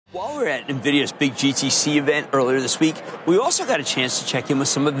While we were at NVIDIA's big GTC event earlier this week, we also got a chance to check in with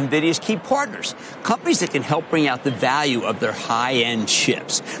some of NVIDIA's key partners, companies that can help bring out the value of their high-end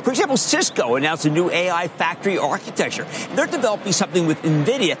chips. For example, Cisco announced a new AI factory architecture. They're developing something with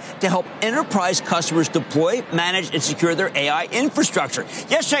NVIDIA to help enterprise customers deploy, manage, and secure their AI infrastructure.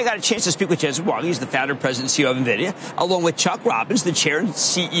 Yesterday, I got a chance to speak with Jensen Huang. He's the founder, president, CEO of NVIDIA, along with Chuck Robbins, the chair and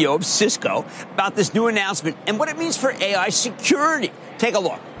CEO of Cisco, about this new announcement and what it means for AI security. Take a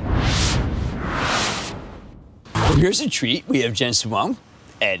look. Well, here's a treat. We have Jensen Huang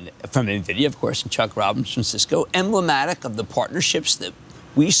from NVIDIA, of course, and Chuck Robbins from Cisco, emblematic of the partnerships that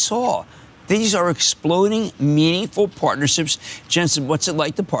we saw. These are exploding, meaningful partnerships. Jensen, what's it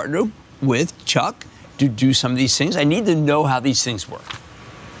like to partner with Chuck to do some of these things? I need to know how these things work.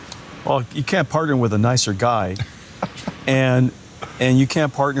 Well, you can't partner with a nicer guy, and you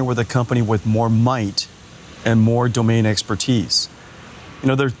can't partner with a company with more might and more domain expertise. You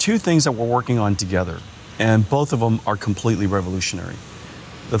know, there are two things that we're working on together, and both of them are completely revolutionary.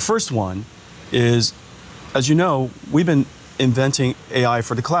 The first one is, as you know, we've been inventing AI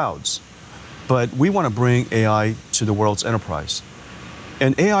for the clouds, but we want to bring AI to the world's enterprise.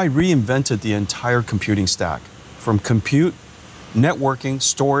 And AI reinvented the entire computing stack, from compute, networking,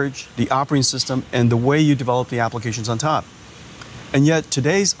 storage, the operating system, and the way you develop the applications on top. And yet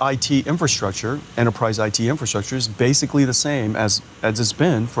today's IT infrastructure, enterprise IT infrastructure, is basically the same as it's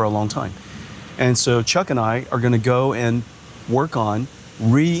been for a long time. And so Chuck and I are going to go and work on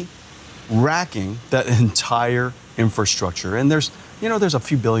re-racking that entire infrastructure. And there's a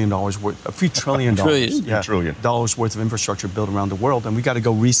few $billion worth, a few $trillion dollars worth of infrastructure built around the world, and we got to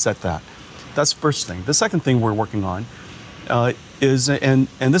go reset that. That's the first thing. The second thing we're working on is, and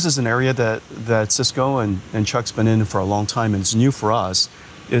this is an area that Cisco and Chuck's been in for a long time, and it's new for us,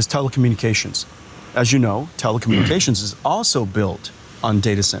 is telecommunications. As you know, telecommunications is also built on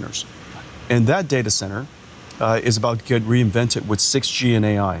data centers. And that data center is about to get reinvented with 6G and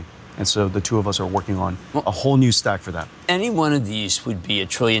AI. And so the two of us are working on a whole new stack for that. Any one of these would be $1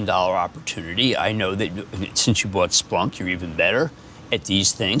 trillion opportunity. I know that since you bought Splunk, you're even better at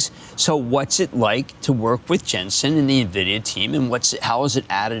these things. So what's it like to work with Jensen and the NVIDIA team, and how is it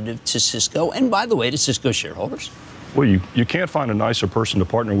additive to Cisco, and by the way, to Cisco shareholders? Well, you can't find a nicer person to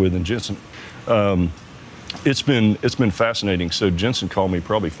partner with than Jensen. It's been fascinating. So Jensen called me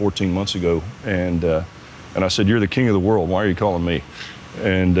probably 14 months ago, and I said, "You're the king of the world. Why are you calling me?"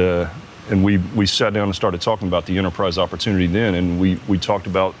 And we sat down and started talking about the enterprise opportunity then, and we talked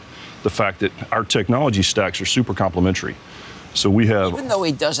about the fact that our technology stacks are super complementary. So we have, even though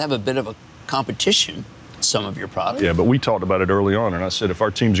he does have a bit of a competition, some of your products. Yeah, but we talked about it early on, and I said, if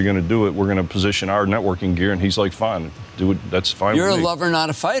our teams are going to do it, we're going to position our networking gear, and he's like, fine, do it, that's fine. You're with me. a lover, not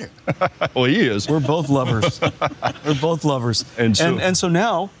a fighter. Well, he is. We're both lovers. We're both lovers. And so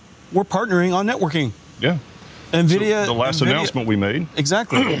now we're partnering on networking. Yeah. NVIDIA. So the last announcement we made.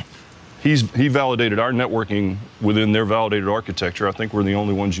 Exactly. He validated our networking within their validated architecture. I think we're the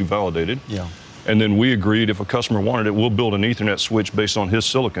only ones you validated. Yeah. And then we agreed if a customer wanted it, we'll build an Ethernet switch based on his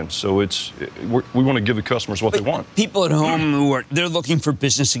silicon. So we want to give the customers what they want. People at home they're looking for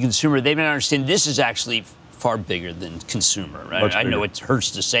business to consumer, they don't understand this is actually far bigger than consumer, right? I know it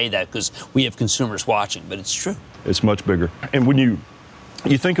hurts to say that because we have consumers watching, but it's true. It's much bigger. And when you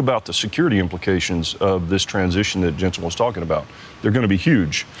think about the security implications of this transition that Jensen was talking about, they're going to be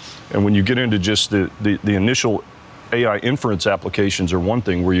huge. And when you get into just the initial AI inference applications are one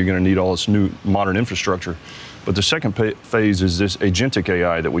thing where you're going to need all this new modern infrastructure. But the second phase is this agentic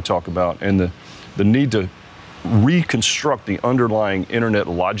AI that we talk about, and the need to reconstruct the underlying internet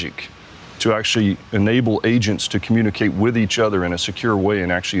logic to actually enable agents to communicate with each other in a secure way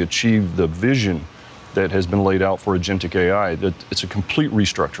and actually achieve the vision that has been laid out for agentic AI. That it's a complete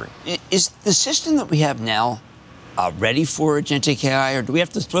restructuring. Is the system that we have now ready for agentic AI, or do we have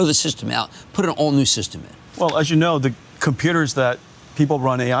to throw the system out, put an all new system in? Well, as you know, the computers that people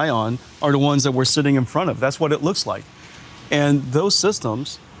run AI on are the ones that we're sitting in front of. That's what it looks like. And those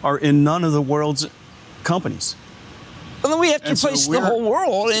systems are in none of the world's companies. Well, then we have to replace the whole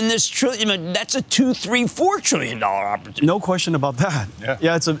world in this trillion. That's a $2, $3, $4 trillion opportunity. No question about that.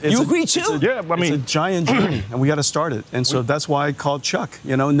 Yeah, you agree too? Yeah, I mean, it's a giant journey, and we got to start it. And so that's why I called Chuck.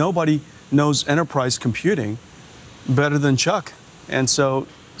 You know, nobody knows enterprise computing better than Chuck. And so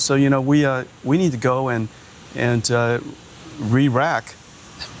you know, we need to go and re-rack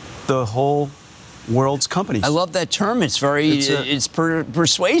the whole world's companies. I love that term. It's very,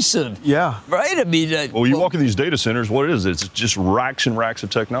 persuasive. Yeah. Right? I mean, well, you walk in these data centers, what it is, it's just racks and racks of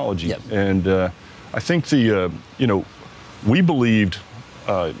technology. Yep. And I think you know, we believed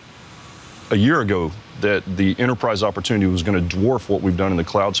a year ago that the enterprise opportunity was going to dwarf what we've done in the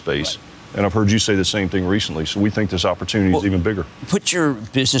cloud space. Right. And I've heard you say the same thing recently. So we think this opportunity is even bigger. Put your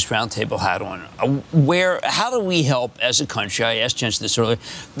business roundtable hat on. How do we help as a country? I asked Jensen this earlier.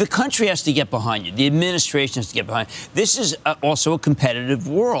 The country has to get behind you. The administration has to get behind you. This is also a competitive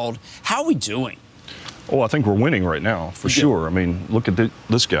world. How are we doing? Oh, I think we're winning right now, for sure. I mean, look at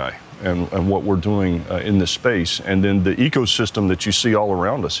this guy and what we're doing in this space. And then the ecosystem that you see all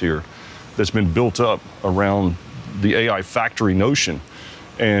around us here that's been built up around the AI factory notion.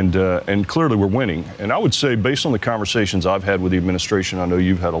 And clearly we're winning. And I would say, based on the conversations I've had with the administration, I know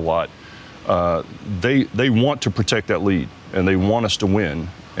you've had a lot, they want to protect that lead, and they want us to win.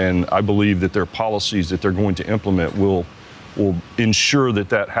 And I believe that their policies that they're going to implement will ensure that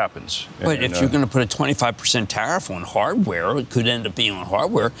that happens. But if you're going to put a 25% tariff on hardware, it could end up being on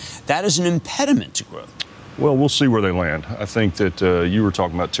hardware, that is an impediment to growth. Well, we'll see where they land. I think that you were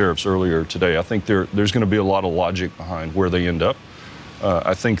talking about tariffs earlier today. I think there's going to be a lot of logic behind where they end up.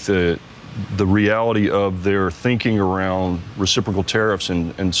 I think that the reality of their thinking around reciprocal tariffs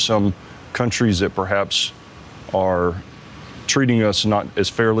in some countries that perhaps are treating us not as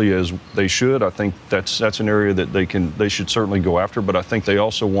fairly as they should, I think that's an area that they should certainly go after. But I think they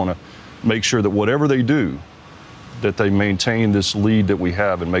also want to make sure that whatever they do, that they maintain this lead that we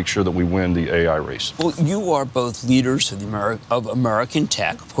have and make sure that we win the AI race. Well, you are both leaders of American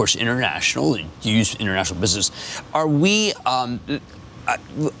tech, of course, international. You use international business. Are we?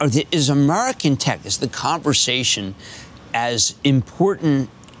 Is American tech, is the conversation as important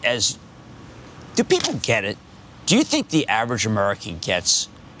as, do people get it? Do you think the average American gets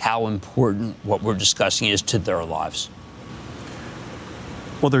how important what we're discussing is to their lives?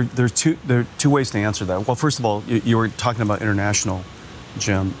 Well, there are two ways to answer that. Well, first of all, you were talking about international,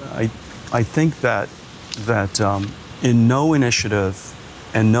 Jim. I think that in no initiative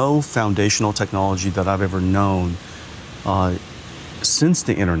and no foundational technology that I've ever known since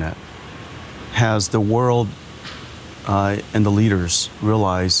the internet has the world and the leaders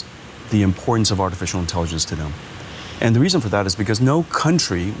realized the importance of artificial intelligence to them. And the reason for that is because no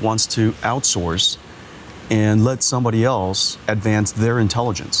country wants to outsource and let somebody else advance their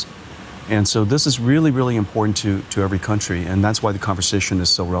intelligence. And so this is really, really important to every country, and that's why the conversation is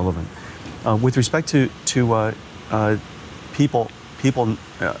so relevant. With respect to people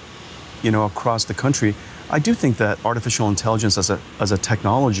across the country, I do think that artificial intelligence as a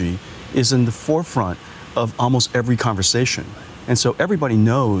technology is in the forefront of almost every conversation. And so everybody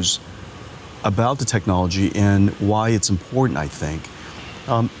knows about the technology and why it's important, I think.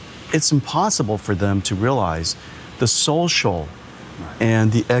 It's impossible for them to realize the social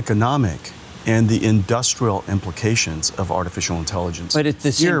and the economic and the industrial implications of artificial intelligence. But at the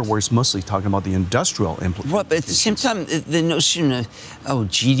here, we're mostly talking about the industrial implications. Well, but at the same time, the notion of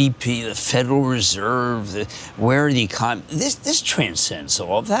GDP, the Federal Reserve, where the economy, this transcends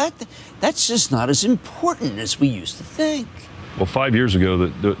all of that. That's just not as important as we used to think. Well, 5 years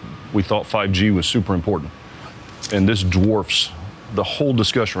ago, we thought 5G was super important, and this dwarfs the whole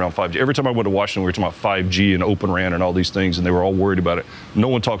discussion around 5G. Every time I went to Washington, we were talking about 5G and Open RAN and all these things, and they were all worried about it. No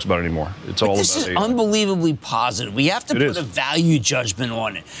one talks about it anymore. It's all about AI. This is unbelievably positive. We have to put a value judgment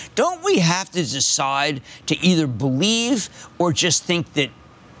on it. Don't we have to decide to either believe or just think that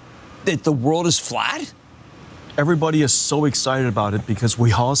the world is flat? Everybody is so excited about it because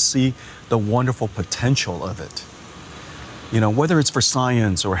we all see the wonderful potential of it. You know, whether it's for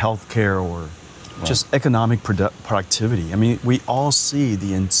science or healthcare or just economic productivity. I mean, we all see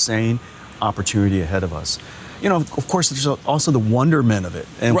the insane opportunity ahead of us. You know, of course, there's also the wonderment of it.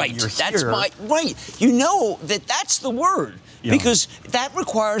 And right, You know that's the word, because that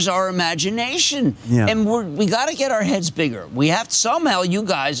requires our imagination. Yeah. And we got to get our heads bigger. We have to, somehow, you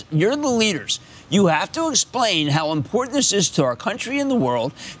guys, you're the leaders. You have to explain how important this is to our country and the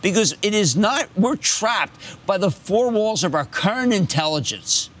world, because it is not, we're trapped by the four walls of our current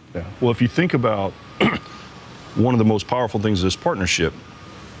intelligence. Yeah. Well, if you think about one of the most powerful things of this partnership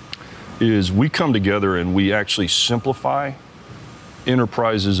is we come together and we actually simplify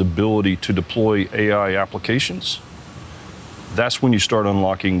enterprises' ability to deploy AI applications. That's when you start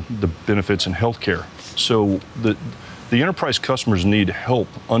unlocking the benefits in healthcare. So the enterprise customers need help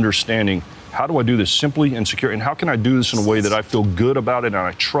understanding, how do I do this simply and secure, and how can I do this in a way that I feel good about it and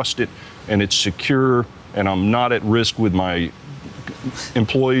I trust it and it's secure and I'm not at risk with my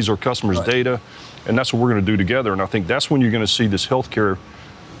employees or customers' data, and that's what we're going to do together. And I think that's when you're going to see this healthcare,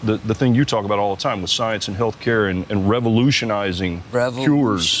 the thing you talk about all the time with science and healthcare and revolutionizing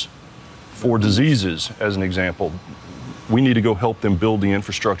cures for diseases, as an example. We need to go help them build the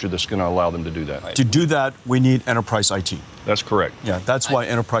infrastructure that's going to allow them to do that. To do that, we need enterprise IT. That's correct. Yeah, that's why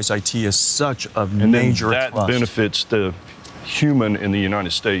enterprise IT is such a And major that plus. benefits the human in the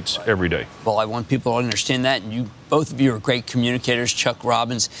United States every day. Well, I want people to understand that. And both of you are great communicators. Chuck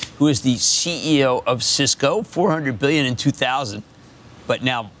Robbins, who is the CEO of Cisco, $400 billion in 2000, but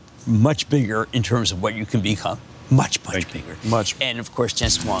now much bigger in terms of what you can become. Much bigger. Much. And, of course,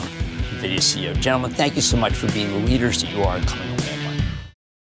 Jensen Huang, NVIDIA CEO. Gentlemen, thank you so much for being the leaders that you are and coming away.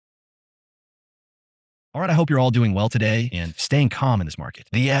 All right, I hope you're all doing well today and staying calm in this market.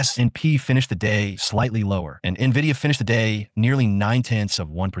 The S&P finished the day slightly lower, and NVIDIA finished the day nearly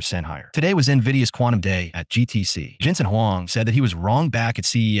 0.9% higher. Today was NVIDIA's Quantum Day at GTC. Jensen Huang said that he was wrong back at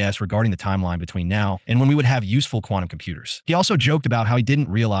CES regarding the timeline between now and when we would have useful quantum computers. He also joked about how he didn't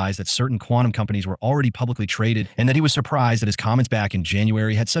realize that certain quantum companies were already publicly traded and that he was surprised that his comments back in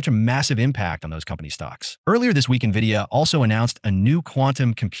January had such a massive impact on those company stocks. Earlier this week, NVIDIA also announced a new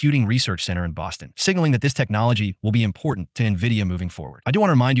quantum computing research center in Boston, signaling that this technology will be important to NVIDIA moving forward. I do want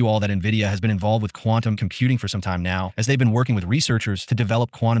to remind you all that NVIDIA has been involved with quantum computing for some time now, as they've been working with researchers to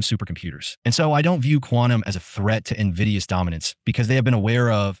develop quantum supercomputers. And so I don't view quantum as a threat to NVIDIA's dominance, because they have been aware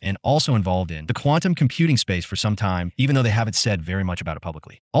of and also involved in the quantum computing space for some time, even though they haven't said very much about it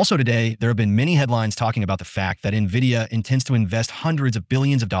publicly. Also today, there have been many headlines talking about the fact that NVIDIA intends to invest hundreds of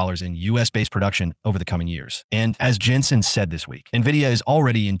billions of dollars in US-based production over the coming years. And as Jensen said this week, NVIDIA is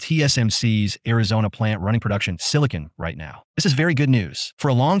already in TSMC's Arizona plant running production silicon right now. This is very good news. For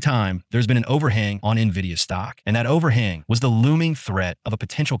a long time, there's been an overhang on NVIDIA stock, and that overhang was the looming threat of a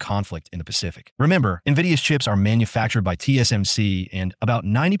potential conflict in the Pacific. Remember, NVIDIA's chips are manufactured by TSMC, and about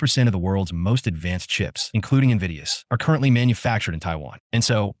 90% of the world's most advanced chips, including NVIDIA's, are currently manufactured in Taiwan. And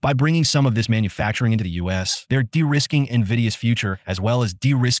so, by bringing some of this manufacturing into the US, they're de-risking NVIDIA's future, as well as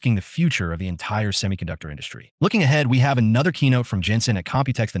de-risking the future of the entire semiconductor industry. Looking ahead, we have another keynote from Jensen at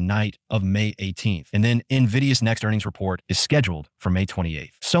Computex the night of May 18th, and then NVIDIA's next earnings report is scheduled for May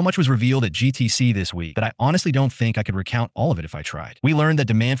 28th. So much was revealed at GTC this week that I honestly don't think I could recount all of it if I tried. We learned that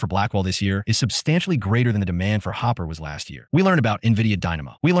demand for Blackwell this year is substantially greater than the demand for Hopper was last year. We learned about NVIDIA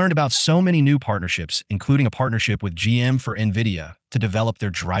Dynamo. We learned about so many new partnerships, including a partnership with GM for NVIDIA to develop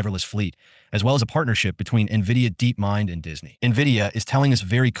their driverless fleet, as well as a partnership between NVIDIA DeepMind and Disney. NVIDIA is telling us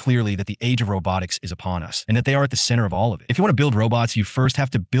very clearly that the age of robotics is upon us, and that they are at the center of all of it. If you want to build robots, you first have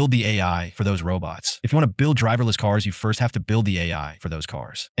to build the AI for those robots. If you want to build driverless cars, you first have to build the AI for those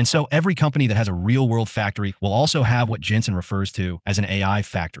cars. And so every company that has a real-world factory will also have what Jensen refers to as an AI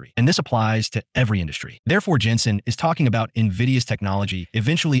factory. And this applies to every industry. Therefore, Jensen is talking about NVIDIA's technology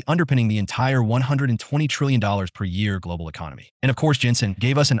eventually underpinning the entire $120 trillion per year global economy. And of course, Jensen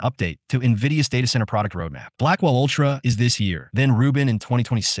gave us an update to NVIDIA's data center product roadmap. Blackwell Ultra is this year, then Rubin in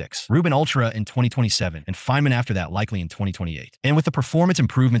 2026, Rubin Ultra in 2027, and Feynman after that likely in 2028. And with the performance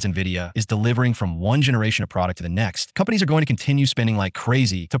improvements NVIDIA is delivering from one generation of product to the next, companies are going to continue spending like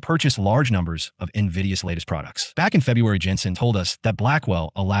crazy to purchase large numbers of NVIDIA's latest products. Back in February, Jensen told us that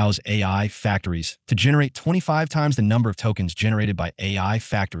Blackwell allows AI factories to generate 25 times the number of tokens generated by AI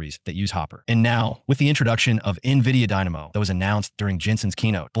factories that use Hopper. And now, with the introduction of NVIDIA Dynamo that was announced during Jensen's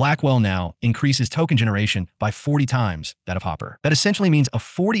keynote, Blackwell now increases token generation by 40 times that of Hopper. That essentially means a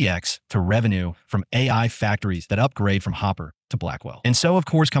 40x to revenue from AI factories that upgrade from Hopper to Blackwell. And so, of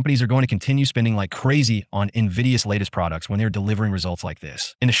course, companies are going to continue spending like crazy on NVIDIA's latest products when they're delivering results like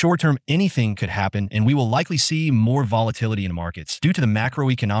this. In the short term, anything could happen, and we will likely see more volatility in the markets due to the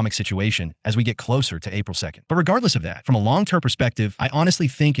macroeconomic situation as we get closer to April 2nd. But regardless of that, from a long-term perspective, I honestly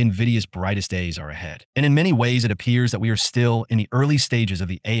think NVIDIA's brightest days are ahead. And in many ways, it appears that we are still in the early stages of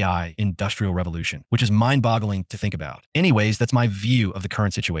the AI industrial revolution, which is mind-boggling to think about. Anyways, that's my view of the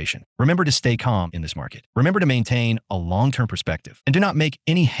current situation. Remember to stay calm in this market. Remember to maintain a long-term perspective, and do not make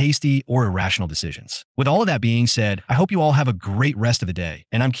any hasty or irrational decisions. With all of that being said, I hope you all have a great rest of the day,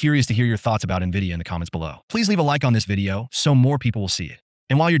 and I'm curious to hear your thoughts about NVIDIA in the comments below. Please leave a like on this video so more people will see it.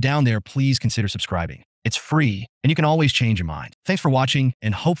 And while you're down there, please consider subscribing. It's free, and you can always change your mind. Thanks for watching,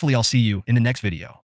 and hopefully I'll see you in the next video.